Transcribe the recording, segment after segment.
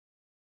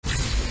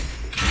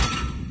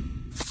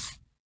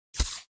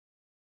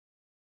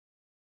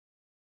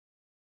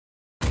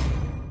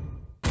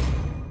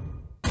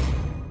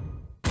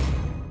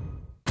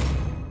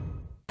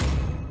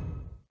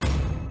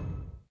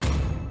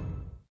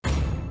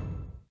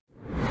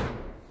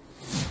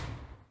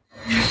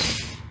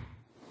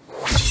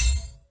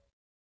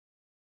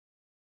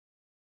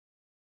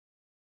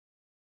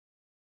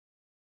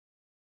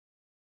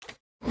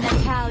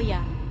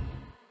Talia.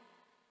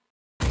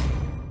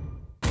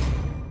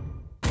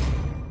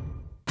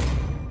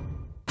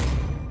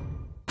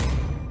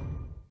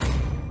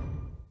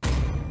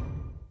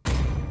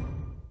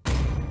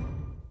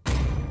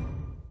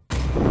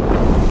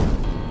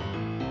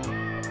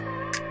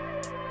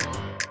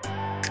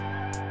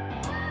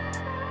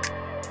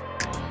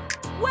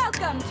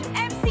 Welcome to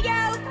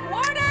MCL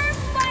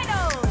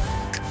quarterfinals!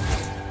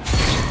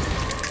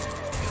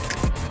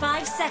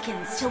 5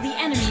 seconds till the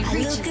enemy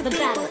reaches the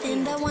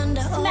battlefield.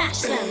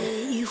 Smash them!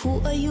 Who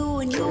are you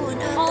and you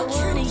and I All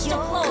troops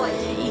deployed!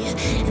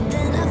 And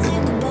then I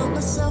think about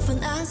myself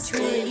and I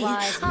Truly say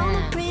wise I'm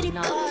man, a pretty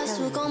not boss,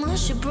 tell look you. on my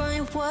shit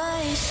bright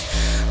white.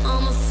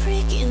 I'm a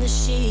freak in the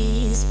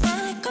sheets, but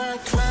I got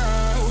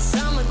class.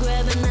 I'ma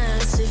grab an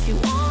ass if you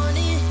want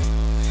it.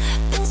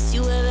 Best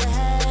you ever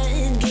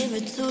had, give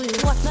it to you.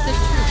 What's the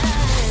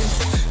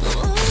truth?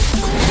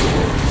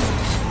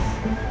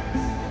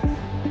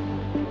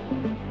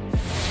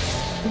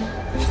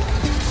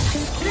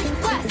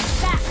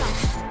 Request backup!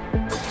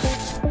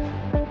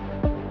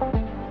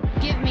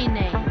 Give me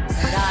names,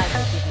 and I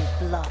will give you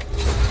blood.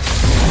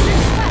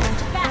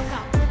 Request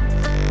backup!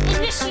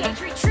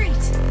 Initiate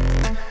retreat!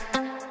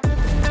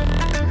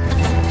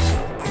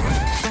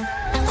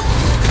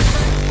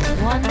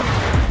 One.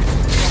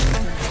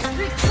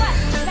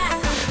 Request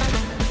backup!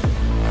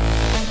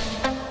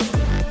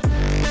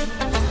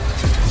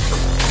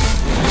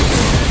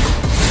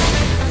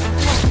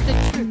 What's the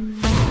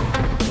truth?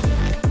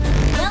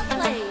 Well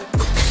played!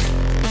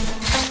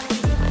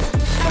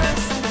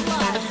 First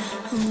blood!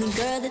 I'm the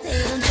girl that they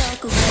don't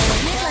talk about.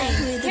 Midlane,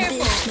 With a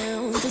careful. bitch now,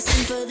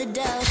 listen for the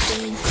doubt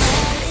thing.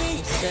 Call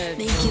it, Serve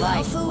make you right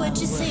out for what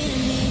you say to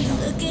me.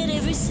 Look at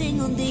every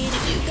single need.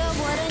 If you got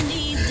what I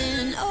need,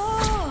 then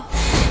oh,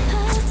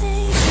 I'll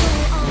take you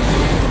on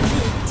like a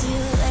big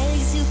deal.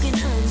 Legs you can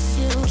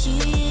unseal,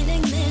 key in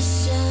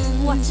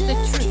ignition. What's the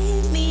Just truth?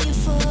 keep me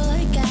full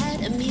like I had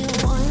a meal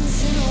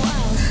once in a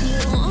while.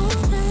 Feel all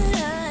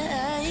that I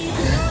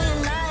know you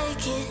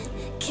like it,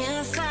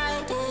 can't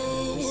fight it. I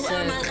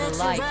Serve might let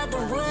light you ride the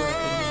while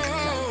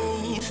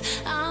we're wave.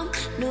 I'm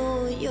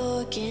New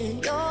York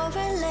and you're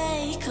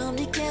LA. Come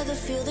together,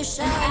 feel the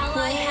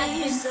Ally has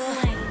been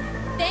shockwaves. slain.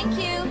 Thank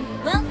you.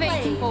 Well Fate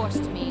played.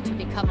 forced me to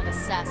become an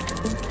assassin.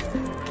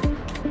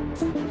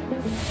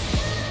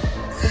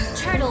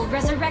 Turtle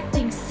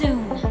resurrecting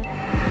soon.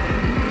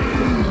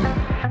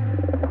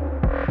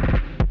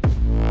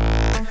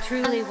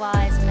 Truly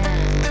wise man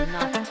will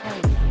not tell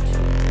you the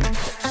truth.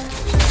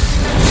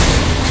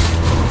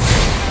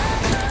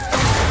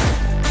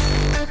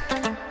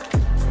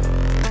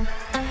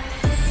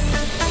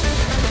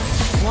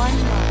 One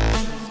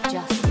life is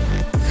just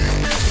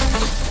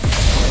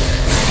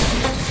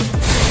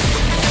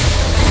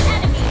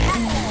Enemy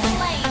has been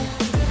slain.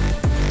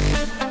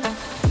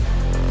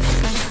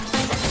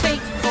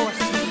 fate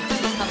forced me to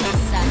become an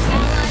assassin.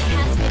 Ally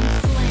has been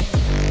slain.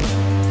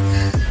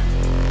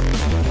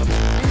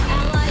 An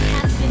ally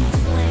has been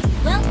slain.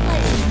 Well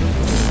played.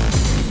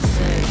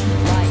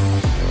 Serve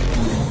right.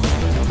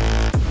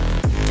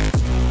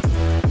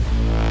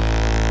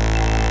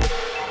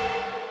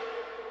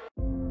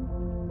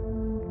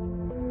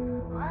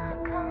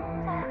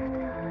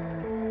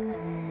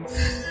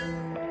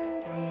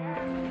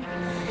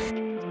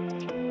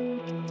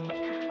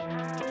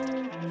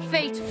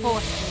 Fate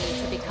forced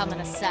me to become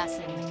an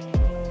assassin.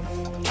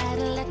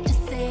 Gotta let you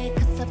say it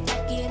 'cause I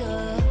back it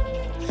up.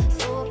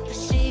 So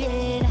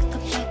appreciate I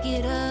could pick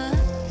it up.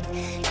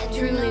 And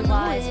Truly you know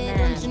wise it, man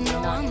don't you will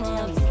know not I'm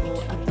tell up you for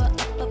the up,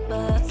 up,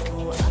 up,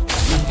 so up.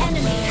 The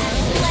enemy has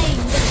slain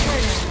the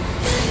turtle.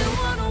 If you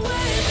wanna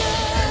wake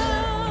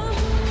up,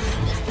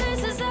 there's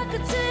places I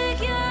could take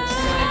you.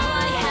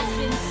 Ally has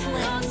been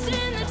slain. Lost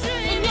in the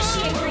dream.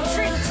 Initiate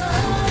retreat.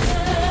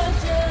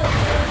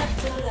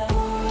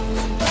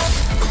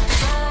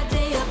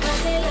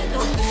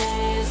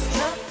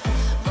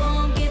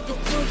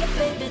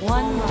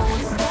 One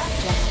life.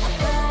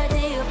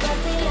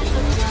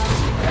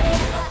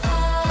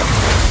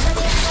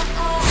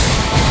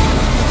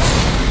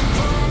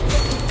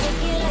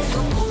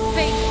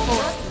 Fate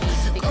forced me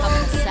to become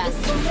an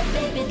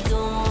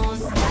assassin.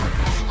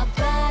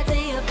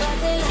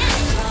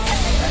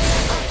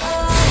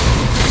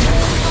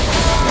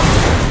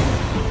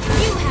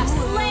 You have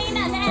slain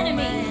an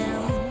enemy.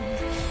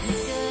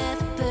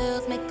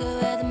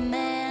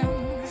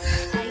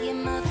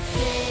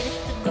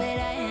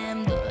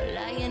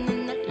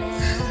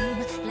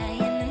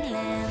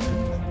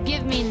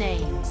 Give me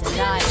names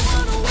and I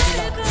will give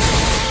you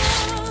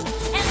blood.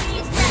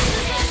 Enemies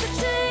represent.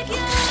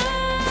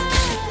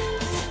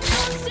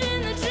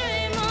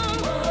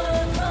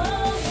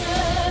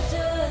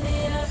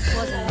 It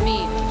wasn't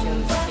me who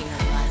chose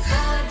finger life.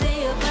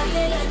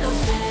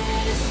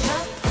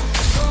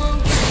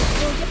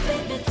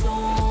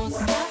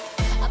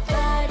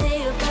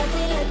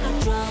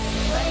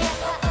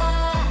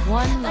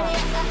 One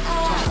life.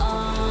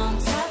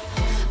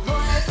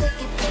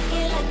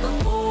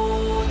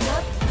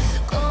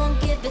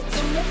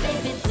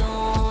 Baby,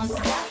 don't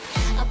stop.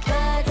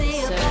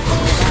 Serve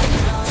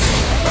right.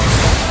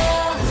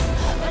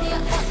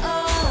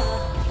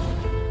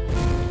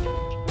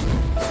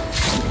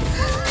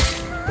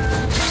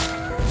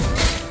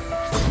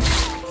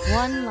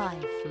 One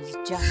life is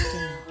just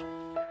enough.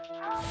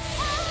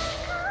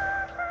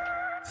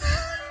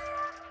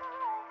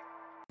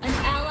 An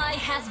ally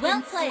has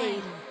been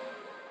played.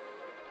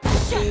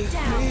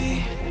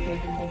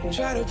 If we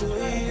try to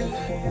believe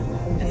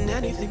in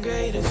anything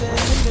greater than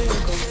a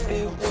miracle,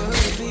 it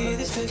wouldn't be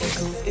this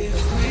difficult. If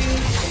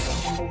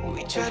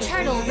we try to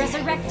Turtle believe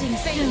resurrecting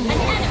soon. An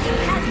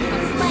enemy has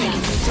been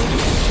slain.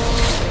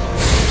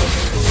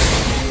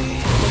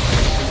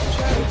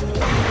 try to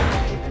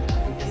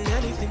believe in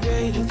anything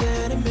greater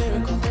than a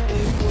miracle,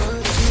 it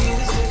wouldn't be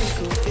this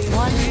difficult. If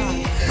One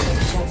life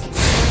is just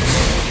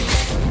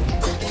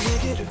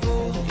negative,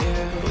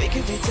 yeah, we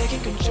could be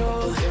taking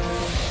control.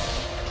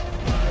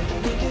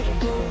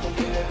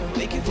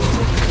 We could be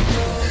taking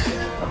control.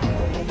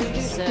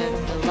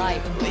 serve the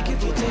light. We could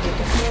be taking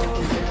control.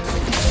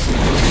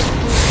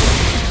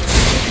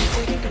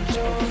 Taking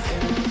control.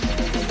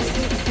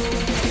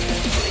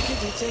 We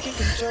could be taking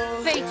control.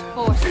 Fate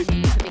forced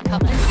me to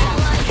become an assassin.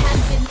 Ally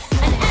has been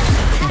slain.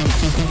 An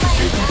enemy has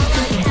been slain.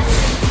 Ally has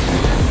been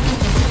slain.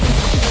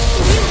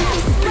 You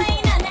have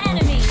slain an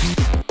enemy.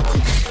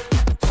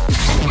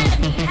 An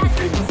enemy has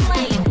been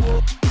slain.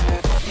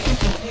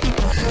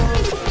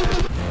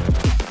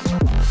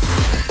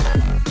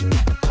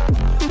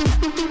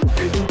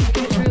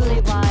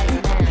 Truly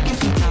wise man,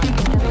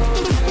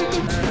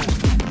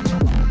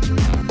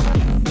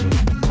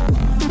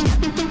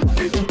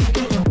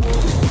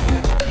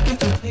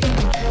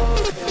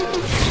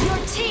 Your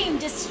team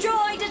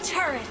destroyed a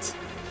turret.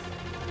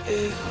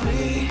 If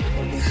we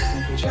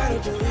try to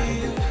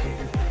believe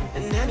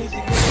in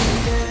anything greater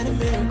than a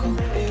miracle,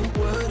 it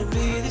wouldn't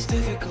be this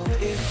difficult.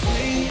 If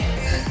we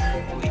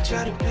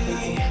try to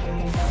be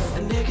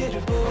a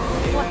negative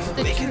What's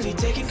the we could be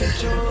taking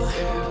control.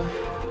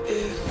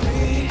 If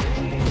we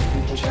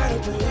try to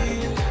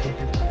believe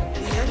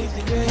in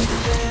anything greater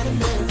than a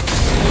miracle,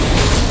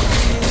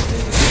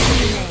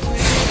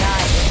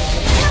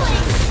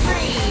 Killing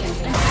spree.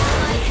 An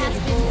ally has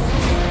been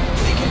slain.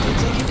 we could be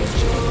taking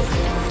control.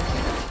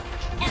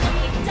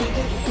 Enemy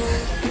double.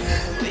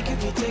 We could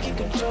be taking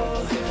control.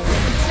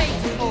 fate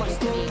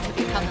forced me to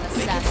become an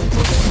assassin.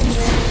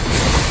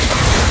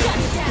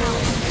 Shut down.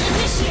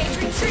 Initiate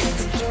retreat.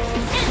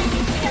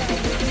 Enemy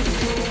killed.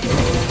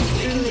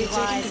 Truly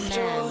wise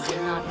man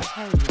will not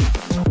tell you.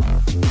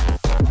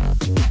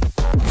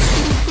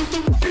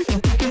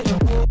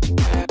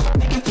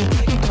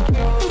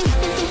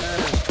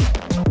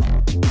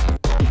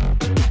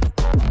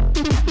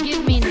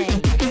 Give me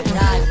name, and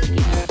I will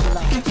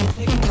give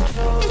you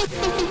blood.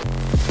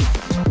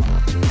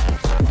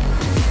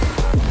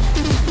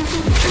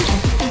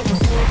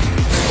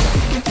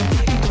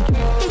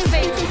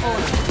 Fate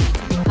forced me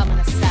to become an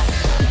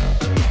assassin.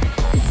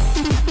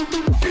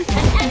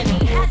 An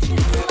enemy has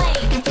been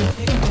slain.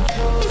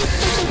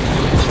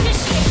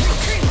 Initiate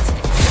retreat.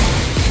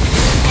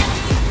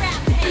 Enemy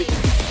rampage.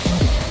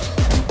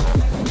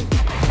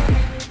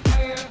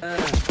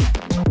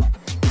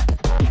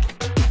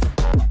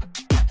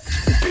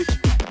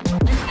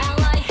 An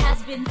ally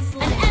has been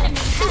slain. An enemy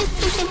has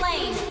been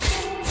slain.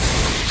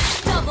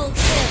 Double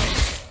kill.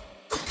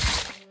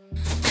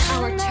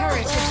 Our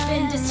turret has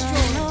been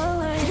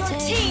destroyed. Your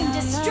team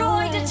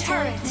destroyed a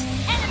turret.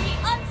 Enemy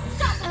I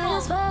unstoppable.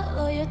 just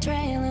follow your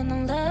trail and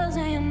I'm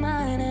losing your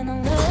mind and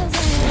I'm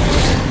losing your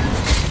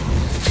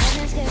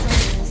Can't escape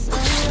from this.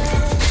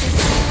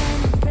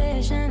 I'm a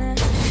prisoner.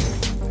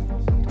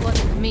 It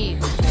wasn't me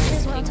who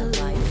Just chose want to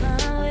to leave life.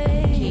 my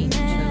way. He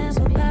chose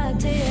Never me. back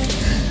to you.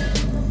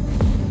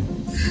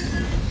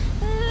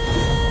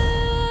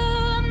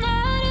 Ooh, I'm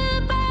not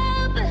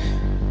above.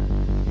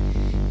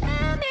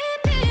 Let me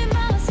be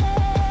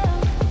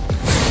myself.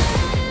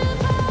 Not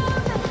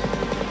above.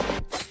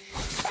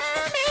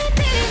 Let me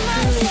be Truly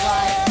myself.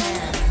 wise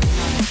man will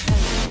not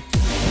tell you.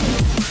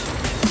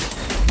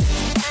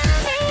 Let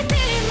me be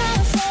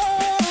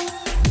myself.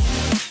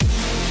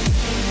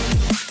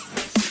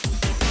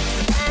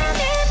 Let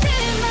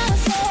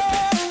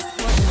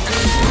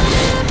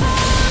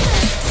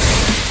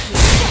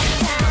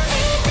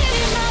me be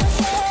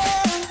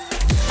myself.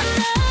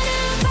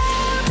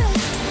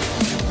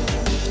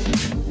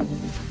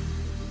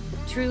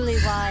 Truly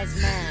wise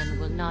man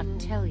will not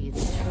tell you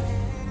the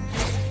truth.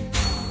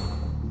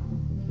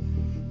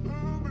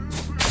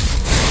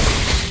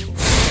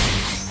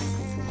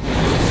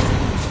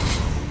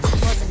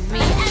 It wasn't me.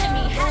 An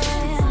enemy has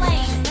been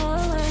slain.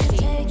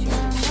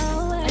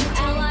 An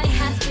ally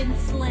has been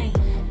slain.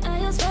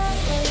 An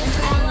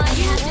ally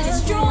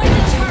has destroyed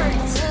a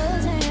turret.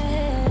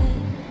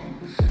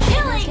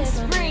 Killing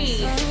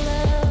spree.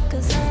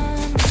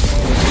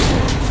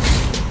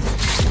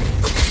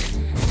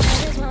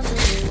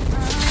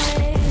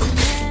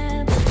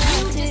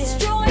 You destroyed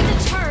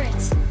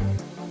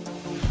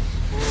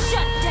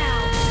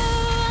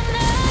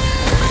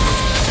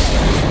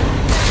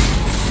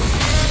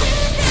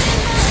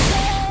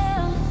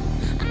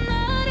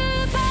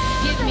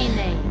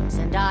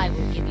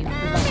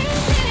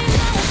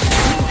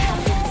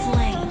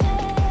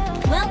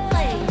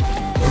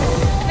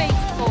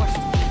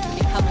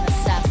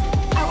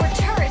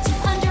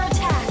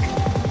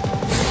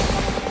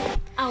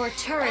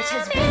turret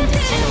has been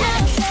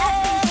destroyed.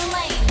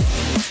 Slain.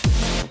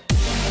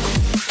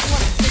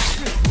 What's the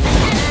truth?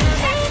 An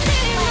enemy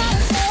has been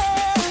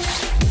slain.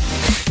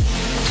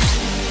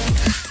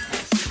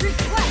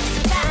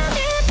 Request battle.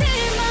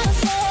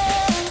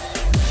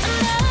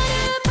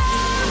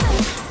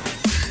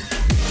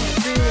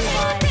 Truly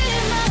wise man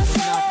will not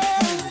tell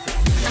you.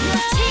 Your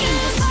team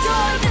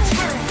destroyed the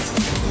turret.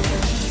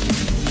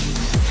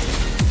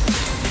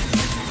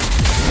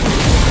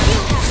 You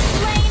have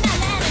slain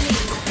an enemy.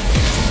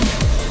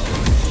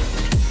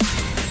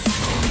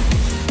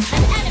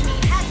 An enemy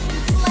has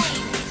been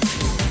slain.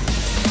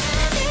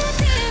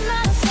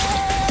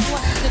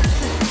 What's the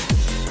truth?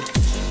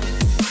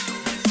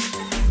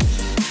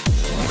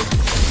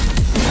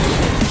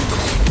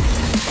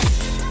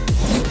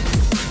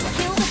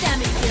 Kill the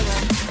damage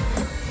dealer.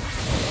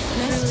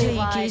 Let's Truly take it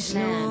wise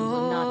man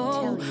will not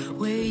slow. tell you.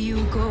 Where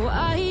you go,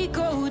 I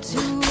go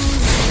too.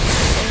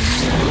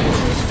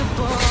 At the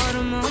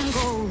bottom, I'm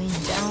going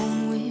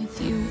down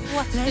with you.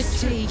 What's the Let's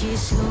truth? take it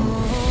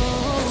slow.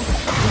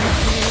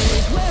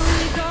 Because where we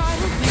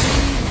gotta be.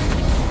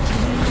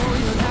 You know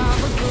you'll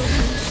have a good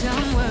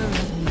time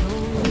wherever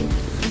you're with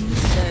me.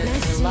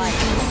 Let's Serve your life.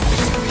 take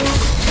it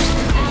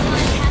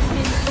Ally has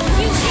been slain.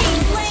 You team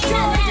Slain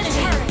destroyed an the enemy.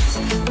 turret.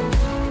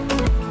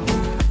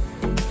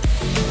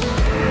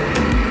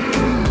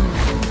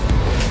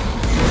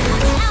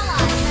 An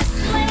ally has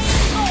slain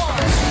four.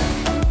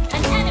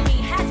 An enemy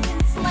has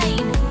been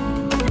slain.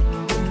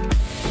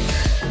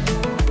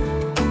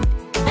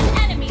 An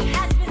enemy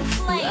has been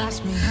slain.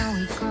 ask me how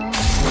it goes.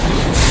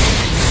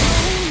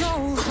 Don't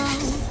know how.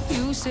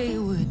 You say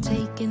we're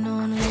taking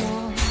on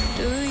water.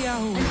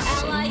 You're An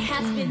ally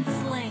has been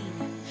slain.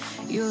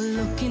 You're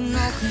looking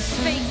all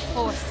concerned. Fate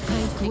forced me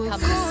Like to we're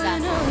become an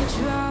assassin. gonna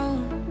drown,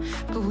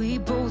 but we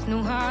both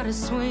know how to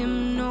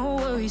swim. No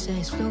worries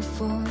as we'll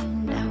fall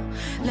now.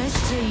 Let's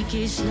take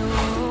it slow.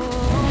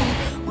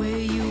 Where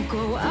you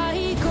go,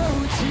 I go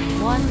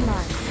too. One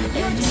life.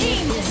 Your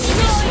team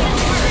destroyed the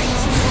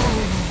turret.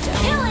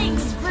 Killing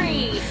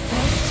spree.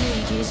 Let's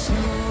take it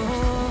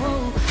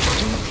slow.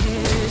 Who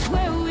cares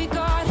where we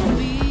gotta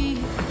be?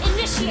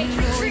 Initiate You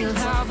know retreat. you'll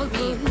have a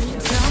good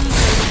time.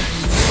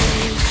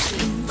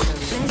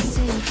 Let's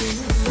take it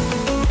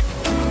slow.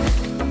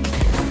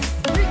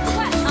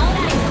 Request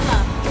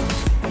backup.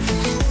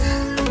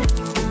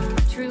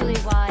 Truly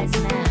wise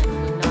man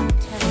will not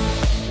tell you.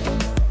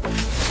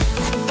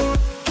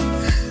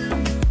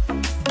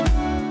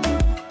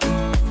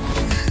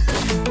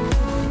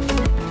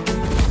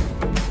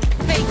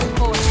 Fate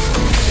forced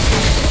me to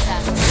become an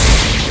assassin.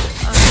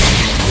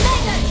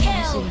 Mega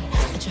kill.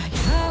 Drag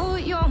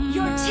out your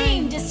Your mind.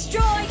 team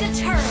destroyed the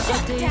turret.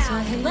 Shut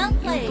down. Well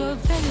played.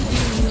 But baby,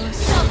 you're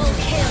Double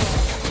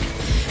kill.